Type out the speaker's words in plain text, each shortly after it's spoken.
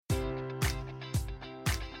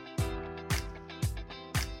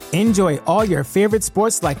Enjoy all your favorite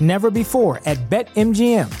sports like never before at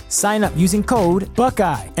BetMGM. Sign up using code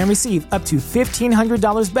Buckeye and receive up to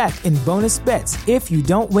 $1,500 back in bonus bets if you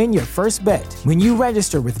don't win your first bet. When you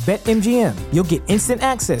register with BetMGM, you'll get instant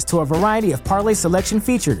access to a variety of parlay selection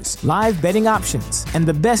features, live betting options, and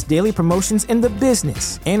the best daily promotions in the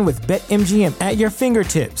business. And with BetMGM at your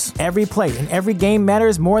fingertips, every play and every game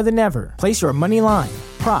matters more than ever. Place your money line,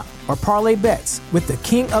 prop, or parlay bets with the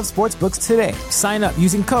king of sportsbooks today. Sign up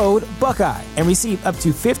using code Buckeye and receive up to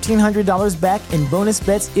 $1,500 back in bonus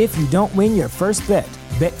bets if you don't win your first bet.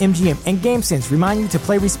 BetMGM and GameSense remind you to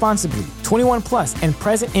play responsibly. 21 plus and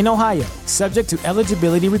present in Ohio, subject to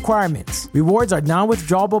eligibility requirements. Rewards are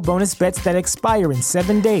non-withdrawable bonus bets that expire in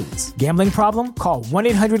 7 days. Gambling problem? Call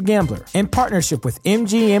 1-800-GAMBLER. In partnership with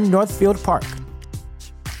MGM Northfield Park.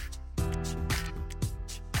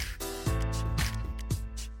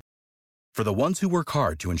 For the ones who work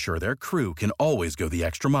hard to ensure their crew can always go the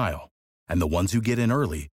extra mile, and the ones who get in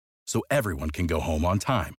early so everyone can go home on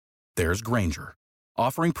time, there's Grainger,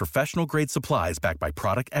 offering professional-grade supplies backed by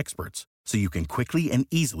product experts so you can quickly and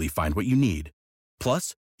easily find what you need.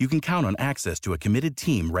 Plus, you can count on access to a committed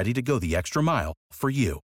team ready to go the extra mile for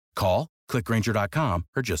you. Call, click Grainger.com,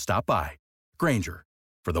 or just stop by. Grainger,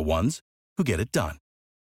 for the ones who get it done.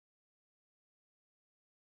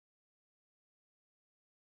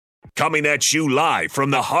 Coming at you live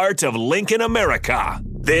from the heart of Lincoln, America.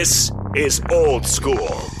 This is Old School,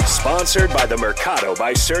 sponsored by the Mercado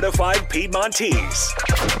by Certified Piedmontese.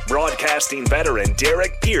 Broadcasting veteran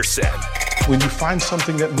Derek Pearson. When you find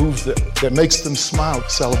something that moves them, that makes them smile,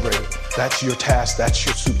 celebrate it. That's your task. That's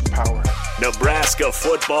your superpower. Nebraska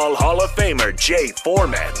Football Hall of Famer Jay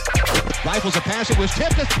Foreman. Rifles a pass. It was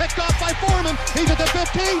tipped. It's picked off by Foreman. He's at the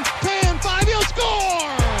 15, 10, 5. He'll score!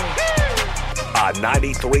 On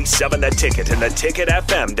 93.7 The Ticket and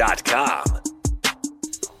theticketfm.com.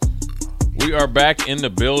 We are back in the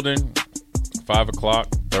building. 5 o'clock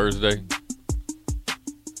Thursday.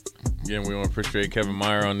 Again, we want to appreciate Kevin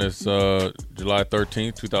Meyer on this July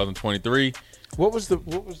 13th, 2023. What was the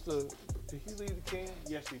did he leave the can?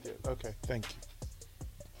 Yes, he did. Okay, thank you.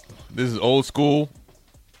 This is Old School.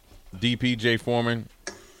 DPJ Foreman.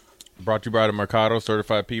 Brought to you by the Mercado,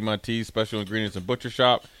 Certified Piedmontese, Special Ingredients and Butcher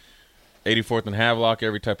Shop. 84th and Havelock,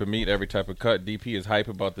 every type of meat, every type of cut. DP is hype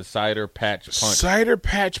about the Cider Patch Punch. Cider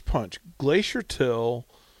Patch Punch. Glacier Till,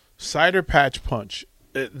 Cider Patch Punch.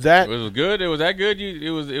 That it was good. It was that good.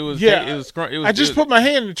 I just put my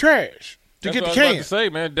hand in the trash to get the can. That's what I was about to say,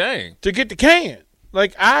 man. Dang. To get the can.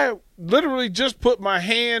 Like, I literally just put my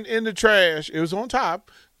hand in the trash. It was on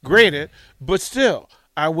top, granted, but still,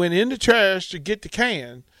 I went in the trash to get the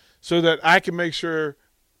can so that I can make sure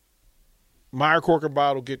Meyer Cork and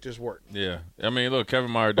Bottle get this work. Yeah. I mean, look,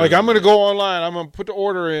 Kevin Meyer does. Like, I'm going to go online. I'm going to put the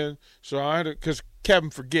order in so I had to, because Kevin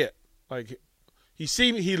forget. Like, he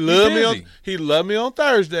see me. He loved me on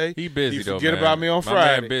Thursday. He busy, he though, forget man. about me on My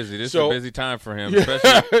Friday. man busy. This is a busy time for him,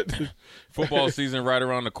 especially football season right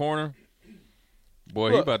around the corner. Boy,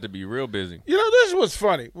 look, he about to be real busy. You know, this is what's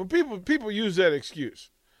funny. When people use that excuse,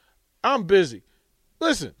 I'm busy.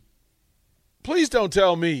 Listen, please don't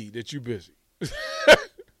tell me that you're busy.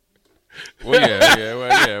 We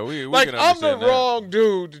like, can I'm the that. wrong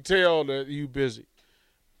dude to tell that you busy.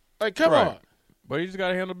 Like, come on. But he just got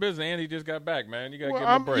to handle business, and he just got back, man. You got to give him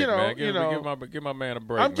a break, man. Give my man a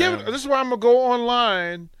break, This is why I'm going to go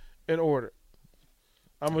online and order.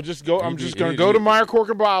 I'm going to go to Meyer Cork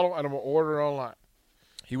and Bottle, and I'm going to order it online.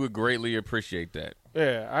 He would greatly appreciate that.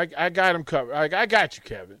 Yeah, I got him covered. I got you,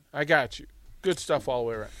 Kevin. I got you. Good stuff all the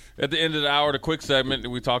way around. At the end of the hour, the quick segment,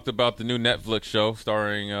 we talked about the new Netflix show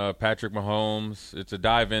starring Patrick Mahomes. It's a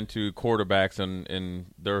dive into quarterbacks in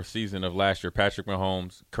their season of last year. Patrick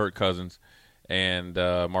Mahomes, Kirk Cousins, and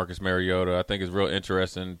Marcus Mariota. I think it's real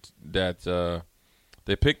interesting that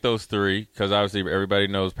they picked those three because obviously everybody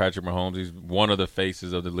knows Patrick Mahomes. He's one of the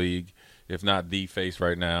faces of the league, if not the face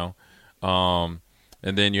right now. And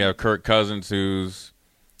then you have Kirk Cousins, who's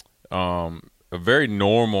a very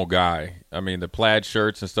normal guy. I mean, the plaid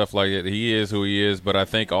shirts and stuff like that. He is who he is, but I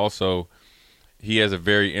think also he has a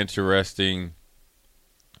very interesting,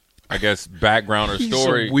 I guess, background or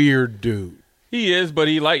story. He's a weird dude. He is, but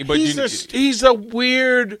he's a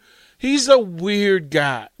weird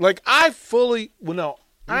guy. Like, I ain't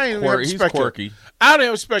even he's quirky. I don't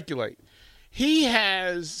even speculate. He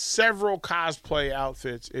has several cosplay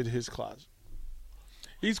outfits in his closet.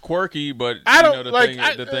 He's quirky, but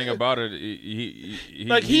the thing about it,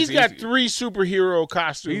 he's got three superhero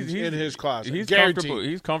costumes in his closet. He's comfortable.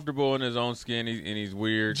 He's comfortable in his own skin, and he's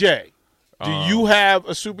weird. Jay, do you have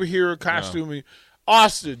a superhero costume? No.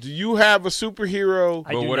 Austin, do you have a superhero?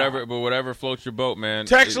 But whatever floats your boat, man.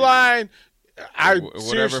 Text line. Whatever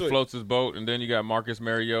Seriously. floats his boat, and then you got Marcus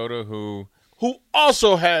Mariota, who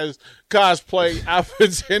also has cosplay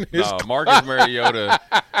outfits in his No, Marcus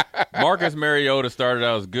Mariota started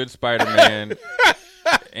out as good Spider-Man,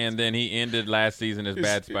 and then he ended last season as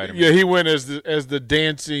bad Spider-Man. Yeah, he went as the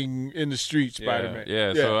dancing in the street Spider-Man.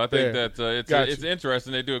 Yeah, so I think that it's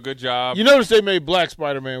interesting. They do a good job. You notice they made Black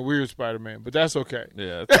Spider-Man weird Spider-Man, but that's okay.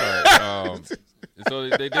 Yeah, that's all right. So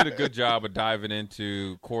they did a good job of diving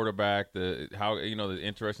into quarterback, the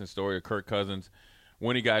interesting story of Kirk Cousins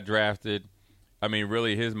when he got drafted. I mean,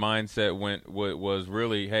 really, his mindset was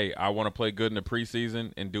really, hey, I want to play good in the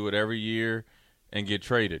preseason and do it every year and get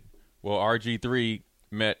traded. Well, RG3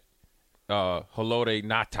 met Haloti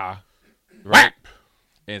Ngata, right,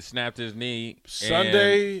 and snapped his knee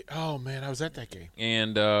Sunday. Oh man, I was at that game,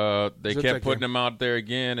 and they kept putting him out there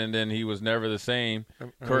again, and then he was never the same.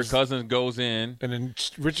 Kirk Cousins goes in, and then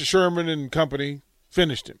Richard Sherman and company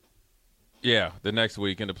finished him. Yeah, the next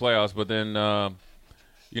week in the playoffs, but then.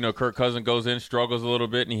 Kirk Cousins goes in, struggles a little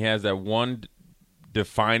bit, and he has that one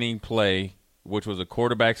defining play, which was a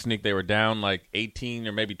quarterback sneak. They were down like 18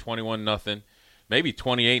 or maybe 21-0, maybe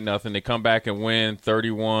 28-0. They come back and win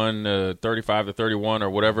 35-31 or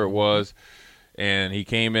whatever it was. And he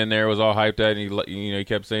came in there, was all hyped out, and he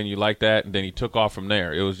kept saying, "You like that?" And then he took off from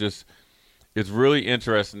there. It was just, it's really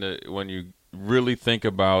interesting when you really think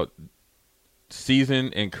about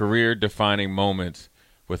season and career defining moments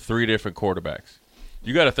with three different quarterbacks.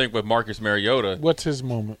 You got to think with Marcus Mariota. What's his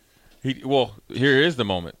moment? Here is the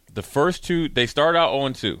moment. The first two, they started out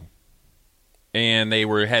 0-2, and they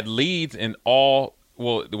had leads in all.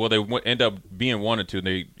 Well, they end up being 1-2.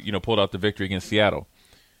 They pulled out the victory against Seattle.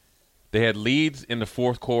 They had leads in the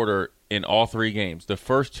fourth quarter in all three games. The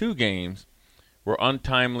first two games were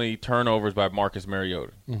untimely turnovers by Marcus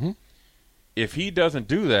Mariota. Mm-hmm. If he doesn't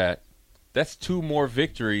do that, that's two more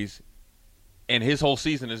victories. And his whole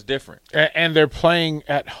season is different. And they're playing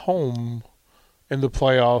at home in the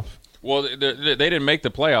playoff. Well, they didn't make the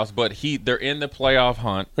playoffs, but they're in the playoff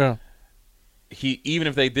hunt. Yeah. Even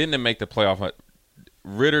if they didn't make the playoff hunt,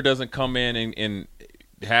 Ritter doesn't come in and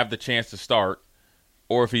have the chance to start.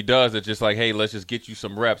 Or if he does, it's just like, hey, let's just get you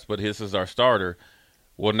some reps, but this is our starter.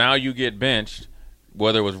 Well, now you get benched,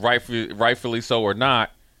 whether it was rightfully so or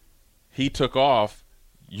not. He took off.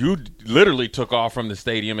 You literally took off from the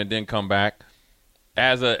stadium and didn't come back.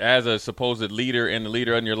 As a supposed leader and the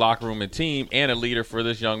leader in your locker room and team and a leader for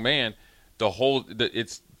this young man, you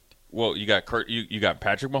got you got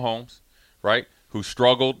Patrick Mahomes, right? Who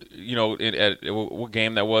struggled, at what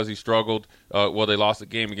game that was? He struggled. They lost the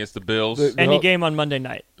game against the Bills. Any game on Monday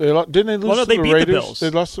night. Didn't they lose to the Raiders? Beat the Bills.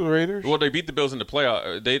 They lost to the Raiders? Well, they beat the Bills in the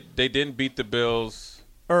playoff. They didn't beat the Bills.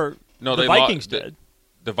 The Vikings did.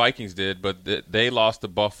 The Vikings did, but they lost to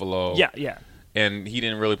Buffalo. Yeah. And he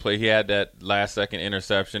didn't really play. He had that last-second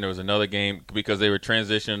interception. There was another game because they were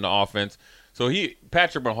transitioning the offense. So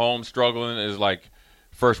Patrick Mahomes struggling is like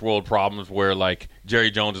first-world problems where, like, Jerry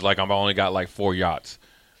Jones is like, I've only got, like, 4 yachts.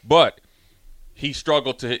 But he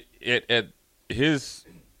struggled to hit at his,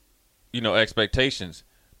 expectations.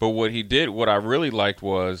 But what he did, what I really liked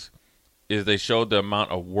is they showed the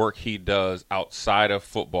amount of work he does outside of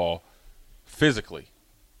football physically.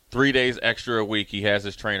 3 days extra a week. He has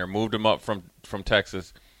his trainer, moved him up from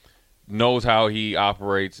Texas, knows how he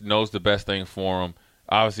operates, knows the best thing for him.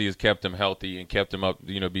 Obviously, has kept him healthy and kept him up,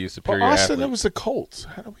 be a superior athlete. That was the Colts.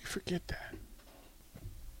 How do we forget that?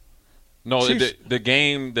 No, the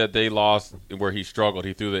game that they lost where he struggled,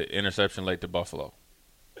 he threw the interception late to Buffalo.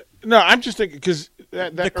 No, I'm just thinking because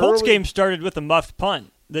the Colts game started with a muffed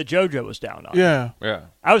punt that JoJo was down on. Yeah.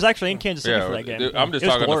 I was actually in Kansas City for that game. I'm just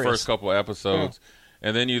talking the first couple of episodes. Yeah.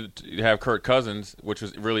 And then you have Kirk Cousins, which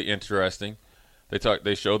was really interesting.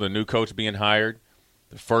 They showed the new coach being hired.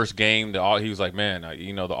 The first game, he was like, man,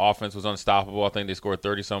 the offense was unstoppable. I think they scored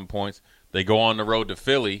 30-something points. They go on the road to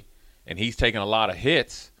Philly, and he's taking a lot of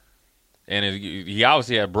hits. And he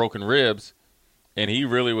obviously had broken ribs. And he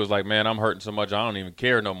really was like, man, I'm hurting so much I don't even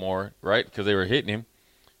care no more, right? Because they were hitting him.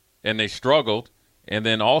 And they struggled. And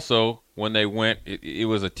then also when they went, it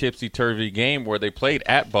was a tipsy-turvy game where they played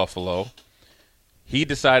at Buffalo. He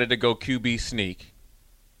decided to go QB sneak,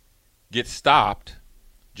 gets stopped.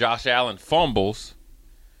 Josh Allen fumbles.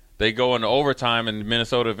 They go into overtime, and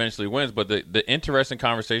Minnesota eventually wins. But the interesting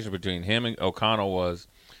conversation between him and O'Connell was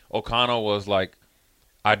like,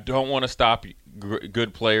 I don't want to stop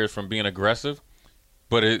good players from being aggressive.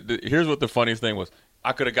 But here's what the funniest thing was.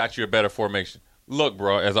 I could have got you a better formation. Look,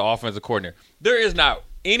 bro, as an offensive coordinator, there is not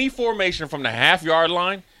any formation from the half-yard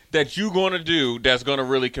line that you going to do that's going to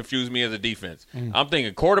really confuse me as a defense? I'm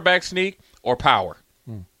thinking quarterback sneak or power.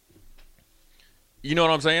 You know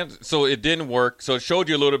what I'm saying? So it didn't work. So it showed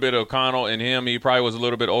you a little bit of O'Connell and him. He probably was a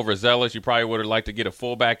little bit overzealous. You probably would have liked to get a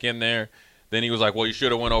fullback in there. Then he was like, well, you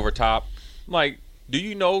should have went over top. I'm like, do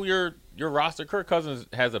you know your roster? Kirk Cousins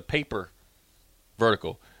has a paper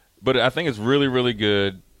vertical. But I think it's really, really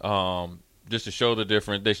good just to show the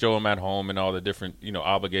difference. They show him at home and all the different,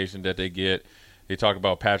 obligations that they get. They talk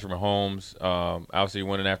about Patrick Mahomes, obviously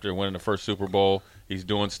winning the first Super Bowl. He's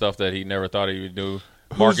doing stuff that he never thought he would do.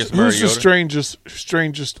 Marcus Mariota. Who's the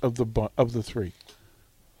strangest of the three?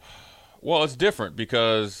 Well, it's different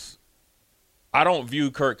because I don't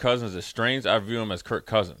view Kirk Cousins as strange. I view him as Kirk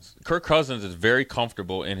Cousins. Kirk Cousins is very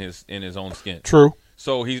comfortable in his own skin. True.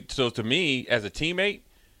 So to me, as a teammate,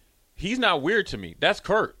 he's not weird to me. That's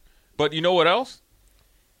Kurt. But you know what else?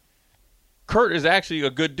 Kurt is actually a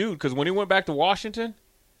good dude because when he went back to Washington,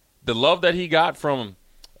 the love that he got from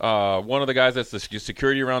one of the guys that's the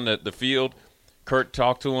security around the field, Kurt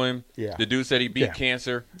talked to him. Yeah. The dude said he beat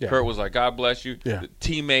cancer. Yeah. Kurt was like, God bless you. Yeah. The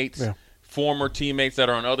teammates, former teammates that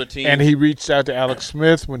are on other teams. And he reached out to Alex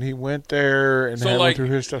Smith when he went there and went through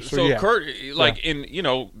his stuff. So Kurt, he's making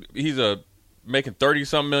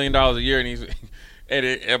 $30-something million a year,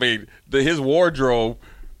 and his wardrobe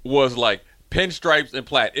was like pinstripes and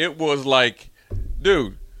plaid. It was like,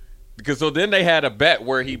 dude, because so then they had a bet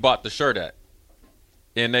where he bought the shirt at.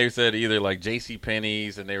 And they said either like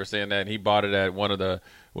JCPenney's, and they were saying that, and he bought it at one of the,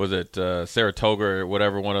 Saratoga or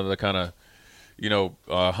whatever, one of the kind of,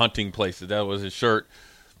 hunting places. That was his shirt.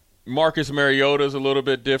 Marcus Mariota is a little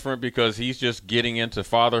bit different because he's just getting into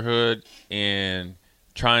fatherhood and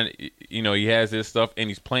trying, he has his stuff, and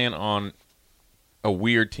he's playing on a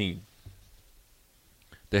weird team.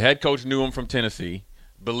 The head coach knew him from Tennessee,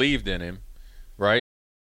 believed in him, right?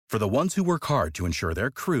 For the ones who work hard to ensure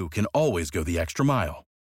their crew can always go the extra mile,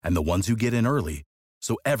 and the ones who get in early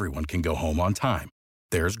so everyone can go home on time,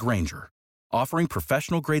 there's Grainger, offering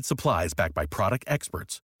professional-grade supplies backed by product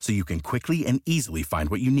experts so you can quickly and easily find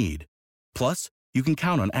what you need. Plus, you can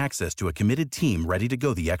count on access to a committed team ready to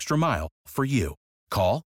go the extra mile for you.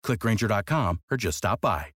 Call, click Grainger.com, or just stop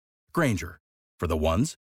by. Grainger, for the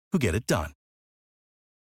ones who get it done.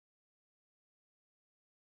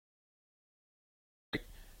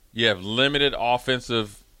 You have limited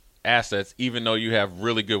offensive assets, even though you have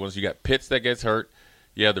really good ones. You got Pitts that gets hurt.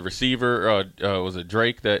 You have the receiver. Was it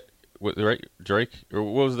Drake Drake? Or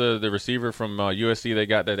what was the receiver from USC they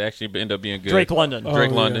got that actually ended up being good? Drake London.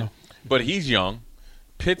 London. Yeah. But he's young.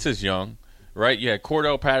 Pitts is young, right? You had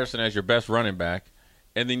Cordell Patterson as your best running back.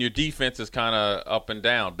 And then your defense is kind of up and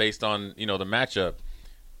down based on, the matchup.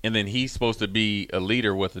 And then he's supposed to be a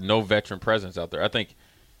leader with no veteran presence out there. I think –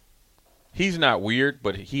 he's not weird,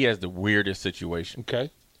 but he has the weirdest situation. Okay.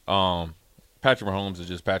 Patrick Mahomes is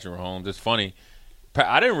just Patrick Mahomes. It's funny.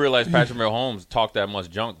 I didn't realize Patrick Mahomes talked that much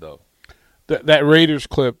junk though. That Raiders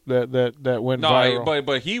clip that went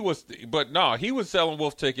viral. He was selling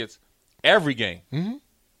wolf tickets every game. Mm-hmm.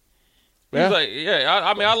 He's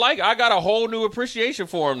like, I got a whole new appreciation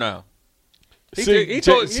for him now. Jay's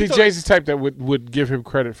the type that would give him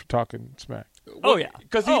credit for talking smack. Oh yeah,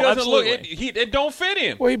 because he doesn't look. It don't fit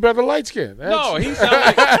him. Well, he better light skin. No, he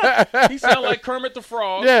sound like Kermit the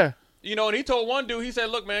Frog. Yeah, and he told one dude, he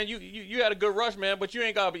said, "Look, man, you had a good rush, man, but you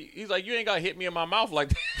ain't got." He's like, "You ain't got to hit me in my mouth like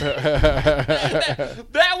that."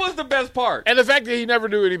 that was the best part, and the fact that he never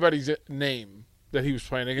knew anybody's name that he was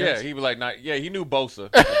playing against. Yeah, he was like, he knew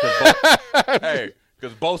Bosa.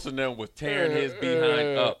 Because Bosa and them was tearing his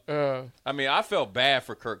behind up. I felt bad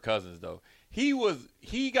for Kirk Cousins though.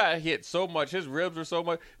 He got hit so much. His ribs were so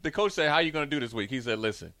much. The coach said, "How you going to do this week?" He said,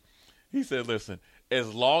 "Listen,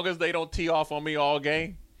 as long as they don't tee off on me all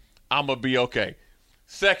game, I'm going to be okay."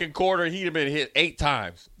 Second quarter, he'd have been hit 8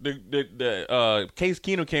 times. The Case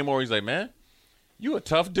Keenum came over. He's like, "Man, you a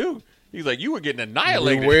tough dude." He's like, "You were getting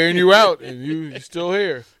annihilated. We're wearing you out, and you still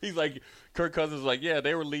here." He's like, Kirk Cousins was like, "Yeah,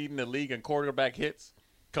 they were leading the league in quarterback hits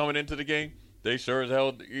coming into the game. They sure as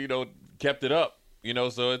hell, kept it up."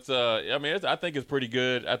 So it's I think it's pretty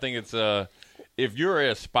good. I think it's if you're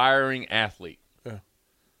an aspiring athlete,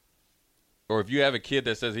 or if you have a kid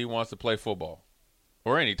that says he wants to play football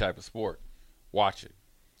or any type of sport, watch it.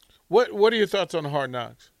 What are your thoughts on Hard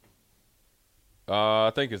Knocks?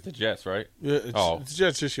 I think it's the Jets, right? Yeah, it's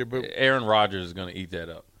Jets this year, but Aaron Rodgers is going to eat that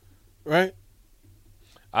up, right?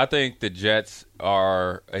 I think the Jets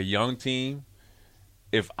are a young team.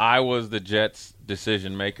 If I was the Jets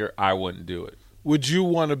decision maker, I wouldn't do it. Would you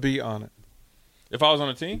want to be on it? If I was on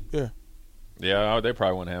a team? Yeah. Yeah, they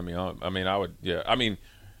probably wouldn't have me on. I would. Yeah.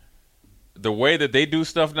 The way that they do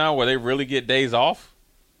stuff now where they really get days off,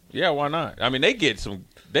 Yeah, why not? I mean, they get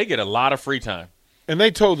a lot of free time. And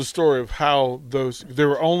they told the story of how there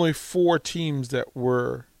were only 4 teams that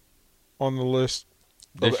were on the list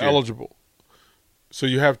of eligible. So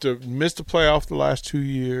you have to miss the playoff the last 2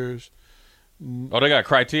 years. Oh, they got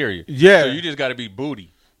criteria. Yeah. So you just got to be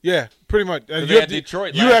booty. Yeah, pretty much. So they had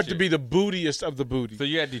Detroit you last have to year. be the bootiest of the booty. So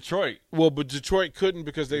you had Detroit. Well, but Detroit couldn't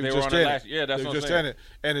because they were just on it in last it. year. Yeah, that's they what were I'm just saying. in it.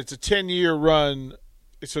 And it's a 10-year run,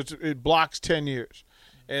 so it blocks 10 years.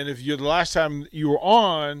 And if the last time you were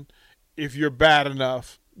on, if you're bad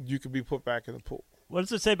enough, you could be put back in the pool. What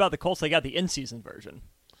does it say about the Colts? They got the in-season version.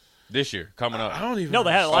 This year, coming up. I don't even No,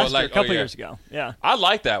 they had it know. last year, a couple years ago. Yeah. I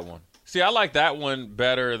like that one. See, I like that one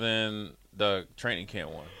better than the training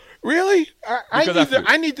camp one. Really?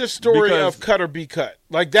 I need the story of cut or be cut.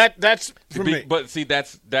 Like that's for me. But see,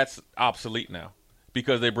 that's obsolete now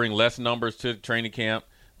because they bring less numbers to training camp.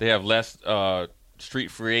 They have less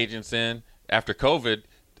street free agents in. After COVID,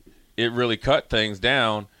 it really cut things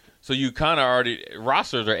down. So you kind of already –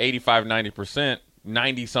 rosters are 85, 90%,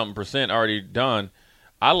 90-something% already done.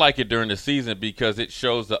 I like it during the season because it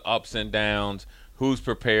shows the ups and downs, who's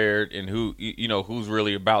prepared and who's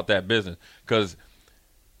really about that business. Because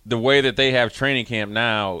the way that they have training camp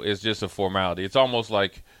now is just a formality. It's almost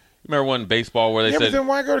like – remember when baseball where they said – but then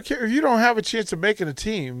why go to camp? If you don't have a chance of making a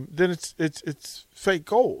team, then it's fake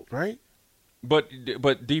gold, right? But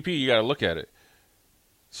DP, you got to look at it.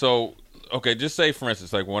 So – okay, just say, for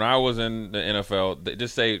instance, like when I was in the NFL,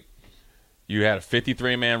 just say you had a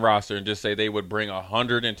 53-man roster and just say they would bring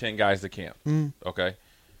 110 guys to camp. Okay?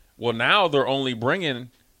 Well, now they're only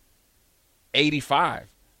bringing 85.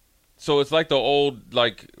 So it's like the old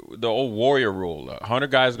Warrior rule. 100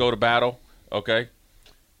 guys go to battle, okay?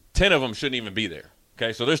 10 of them shouldn't even be there,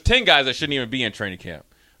 okay? So there's 10 guys that shouldn't even be in training camp,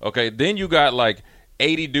 okay? Then you got like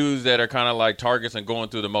 80 dudes that are kind of like targets and going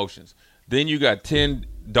through the motions. Then you got 10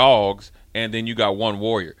 dogs, and then you got 1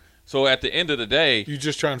 warrior. So at the end of the day, you're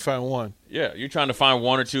just trying to find one. Yeah, you're trying to find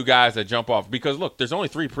 1 or 2 guys that jump off because look, there's only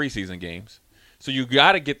 3 preseason games, so you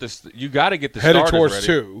got to get this. You got to get the headed starters towards ready.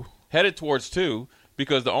 2. Headed towards 2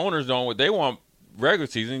 because the owners don't. They want regular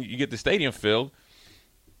season. You get the stadium filled.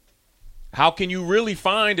 How can you really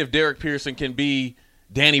find if Derek Pearson can be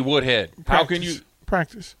Danny Woodhead? How can you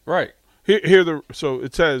practice? Right so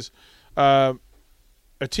it says.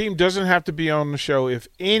 A team doesn't have to be on the show if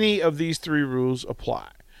any of these 3 rules apply.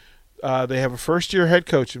 They have a first-year head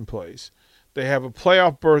coach in place. They have a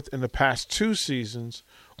playoff berth in the past 2 seasons,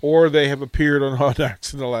 or they have appeared on Hard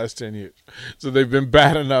Knocks in the last 10 years. So they've been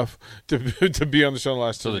bad enough to be on the show in the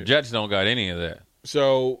last 10 years. So the Jets don't got any of that.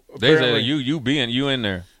 So they say you in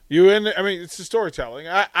there. You in there. I mean, it's the storytelling.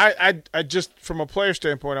 I just from a player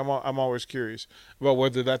standpoint, I'm always curious about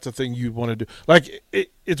whether that's a thing you'd want to do. Like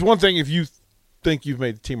it's one thing if you think you've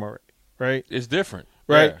made the team already, right? It's different,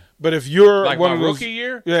 right? Yeah. But if you're like one my of those, rookie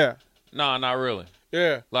year, yeah, no, not really.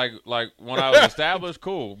 Yeah, like when I was established,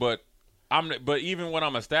 cool. But even when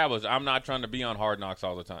I'm established, I'm not trying to be on Hard Knocks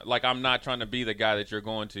all the time. Like I'm not trying to be the guy that you're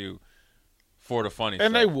going to for the funny stuff.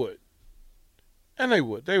 And they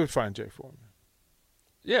would find Jay Foreman.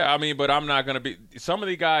 Yeah, I mean, but I'm not going to be. Some of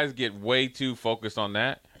the guys get way too focused on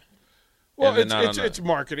that. Well, it's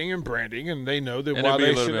marketing and branding, and they know that while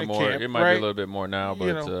they sit at camp, it might be a little bit more now,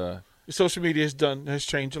 but social media has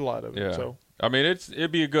changed a lot of it. Yeah. So I mean,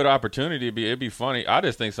 it'd be a good opportunity. It'd be funny. I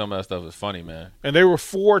just think some of that stuff is funny, man. And there were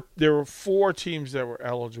 4 teams that were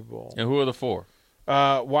eligible. And who are the 4?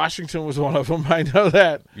 Washington was one of them. I know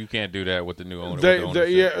that. You can't do that with the new owner.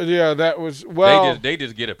 That was They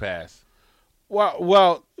just get a pass.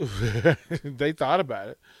 Well, they thought about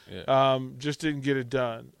it. Yeah. Just didn't get it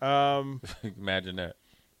done. Imagine that.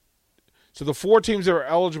 So the 4 teams that were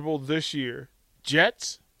eligible this year: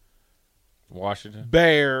 Jets, Washington,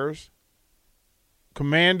 Bears,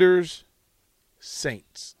 Commanders,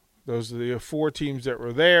 Saints. Those are the 4 teams that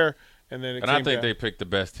were there, and then I think they picked the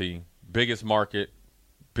best team, biggest market,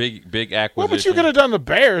 big acquisition. Well, but you could have done the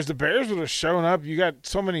Bears. The Bears would have shown up. You got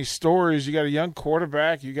so many stories. You got a young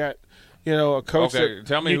quarterback. You got, a coach. Okay,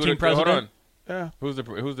 tell me who the president. Hold on. Yeah. Who's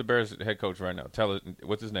the Bears head coach right now? Tell it.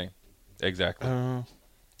 What's his name? Exactly.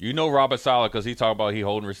 Robert Saleh because he talked about he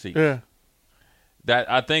holding receipts. Yeah. That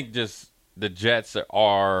I think just the Jets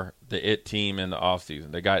are the it team in the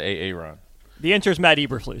offseason. They got Aaron. The answer is Matt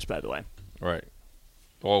Eberflus, by the way. Right.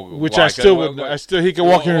 Well, which why? I still would. He can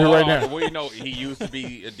walk in here right now. Well, he used to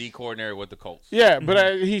be a D coordinator with the Colts. Yeah,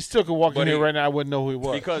 but he still could walk in here right now. I wouldn't know who he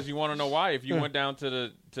was. Because you want to know why? If you went down to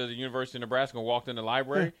the University of Nebraska and walked in the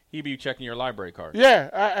library, he'd be checking your library card.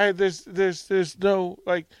 Yeah, there's no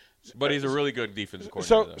like. But he's a really good defensive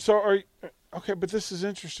coordinator. Okay, but this is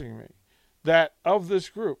interesting to me. that of this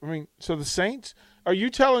group. I mean, so the Saints, are you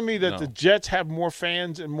telling me that No. the Jets have more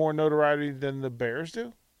fans and more notoriety than the Bears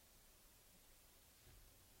do?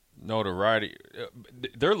 Notoriety.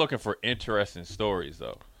 They're looking for interesting stories,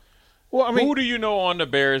 though. Well, I mean, Who do you know on the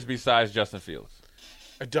Bears besides Justin Fields?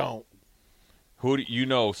 I don't. Who do you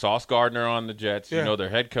know? Sauce Gardner on the Jets. Yeah. You know their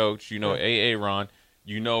head coach. You know A.A. Ron.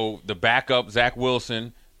 You know the backup, Zach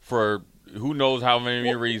Wilson, for who knows how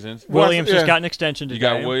many reasons. Williams yeah. just got an extension today. You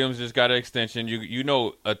got Williams just got an extension. You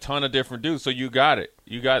know a ton of different dudes, so you got it.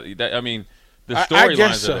 You got that. I mean, the I storylines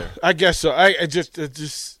guess are so. there. I guess so.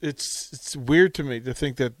 It's weird to me to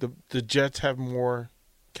think that the Jets have more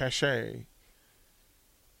cachet.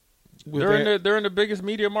 with They're in the biggest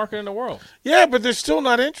media market in the world. Yeah, but they're still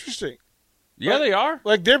not interesting. Yeah, they are.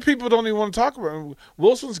 Like, their people don't even want to talk about him.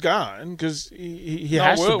 Wilson's gone because he No,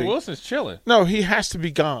 has to be. Wilson's chilling. No, he has to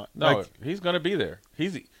be gone. No, Like, he's gonna be there.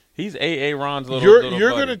 He's A.A. Ron's little. you're little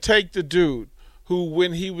you're buddy. going to take the dude who,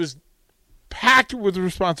 when he was packed with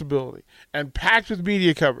responsibility and packed with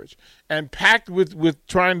media coverage and packed with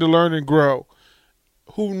trying to learn and grow,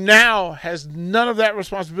 who now has none of that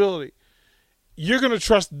responsibility, you're going to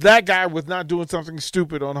trust that guy with not doing something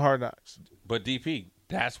stupid on Hard Knocks. But DP,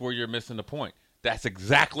 that's where you're missing the point. That's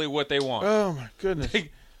exactly what they want. Oh, my goodness.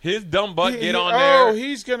 His dumb butt get on Oh, there.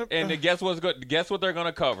 he's going to – And then guess what's good? Guess what they're going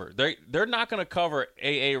to cover? They're not going to cover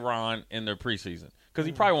A.A. Ron in their preseason because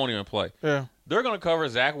he probably won't even play. Yeah. They're going to cover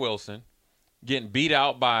Zach Wilson getting beat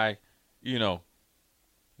out by,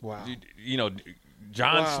 Wow.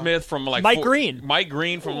 John Wow. Smith from like Mike Green. Mike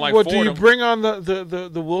Green from like What, do you Fordham. bring on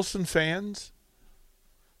the Wilson fans?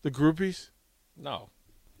 The groupies? No,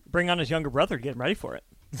 Bring on his younger brother to get him ready for it.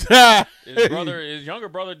 his younger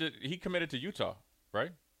brother he committed to Utah,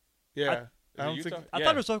 right? Yeah. Is it Utah? I Yeah.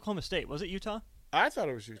 thought it was Oklahoma State. Was it Utah? I thought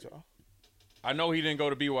it was Utah. I know he didn't go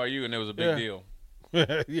to BYU, and it was a big Yeah. deal.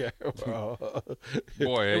 Yeah.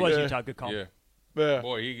 Boy, It was Utah. Good call. Yeah, Yeah.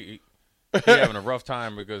 boy, he having a rough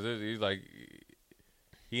time because he's like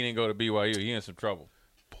he didn't go to BYU. He in some trouble.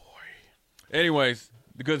 Boy. Anyways,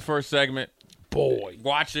 the good first segment. Boy.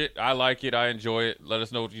 Watch it. I like it. I enjoy it. Let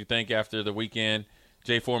us know what you think after the weekend.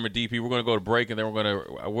 Jay Foreman, DP. We're going to go to break, and then we're going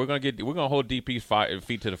to hold DP's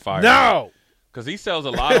feet to the fire. No. Because he sells a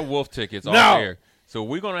lot of Wolf tickets No. off air. So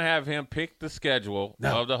we're going to have him pick the schedule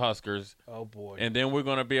of the Huskers. Oh, boy. And then we're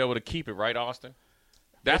going to be able to keep it, right, Austin?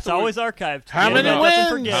 That's what we- always archived. How Yeah, many no, wins?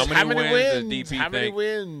 doesn't forget. How many wins does DP How many think?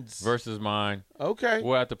 wins? Versus mine. Okay.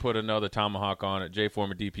 We'll have to put another tomahawk on it. Jay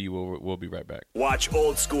Foreman, DP, we'll be right back. Watch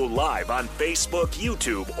Old School live on Facebook,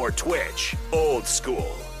 YouTube, or Twitch. Old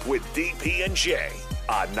School with DP and J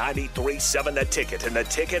on 93.7 The Ticket and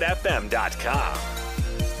theticketfm.com.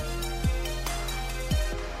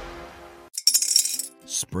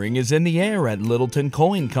 Spring is in the air at Littleton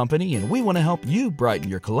Coin Company, and we want to help you brighten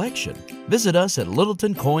your collection. Visit us at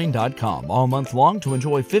littletoncoin.com all month long to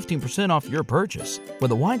enjoy 15% off your purchase.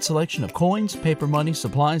 With a wide selection of coins, paper money,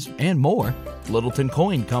 supplies, and more, Littleton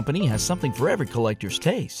Coin Company has something for every collector's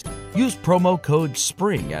taste. Use promo code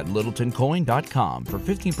SPRING at littletoncoin.com for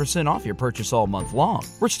 15% off your purchase all month long.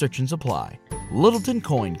 Restrictions apply. Littleton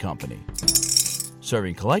Coin Company.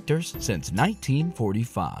 Serving collectors since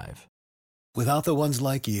 1945. Without the ones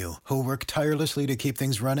like you, who work tirelessly to keep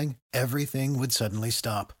things running, everything would suddenly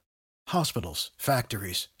stop. Hospitals,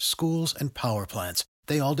 factories, schools, and power plants,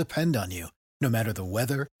 they all depend on you. No matter the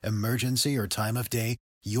weather, emergency, or time of day,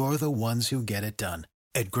 you're the ones who get it done.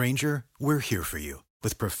 At Grainger, we're here for you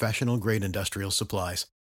with professional-grade industrial supplies.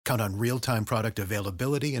 Count on real-time product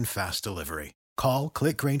availability and fast delivery. Call,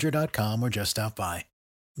 click Grainger.com, or just stop by.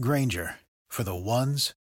 Grainger, for the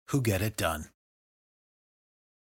ones who get it done.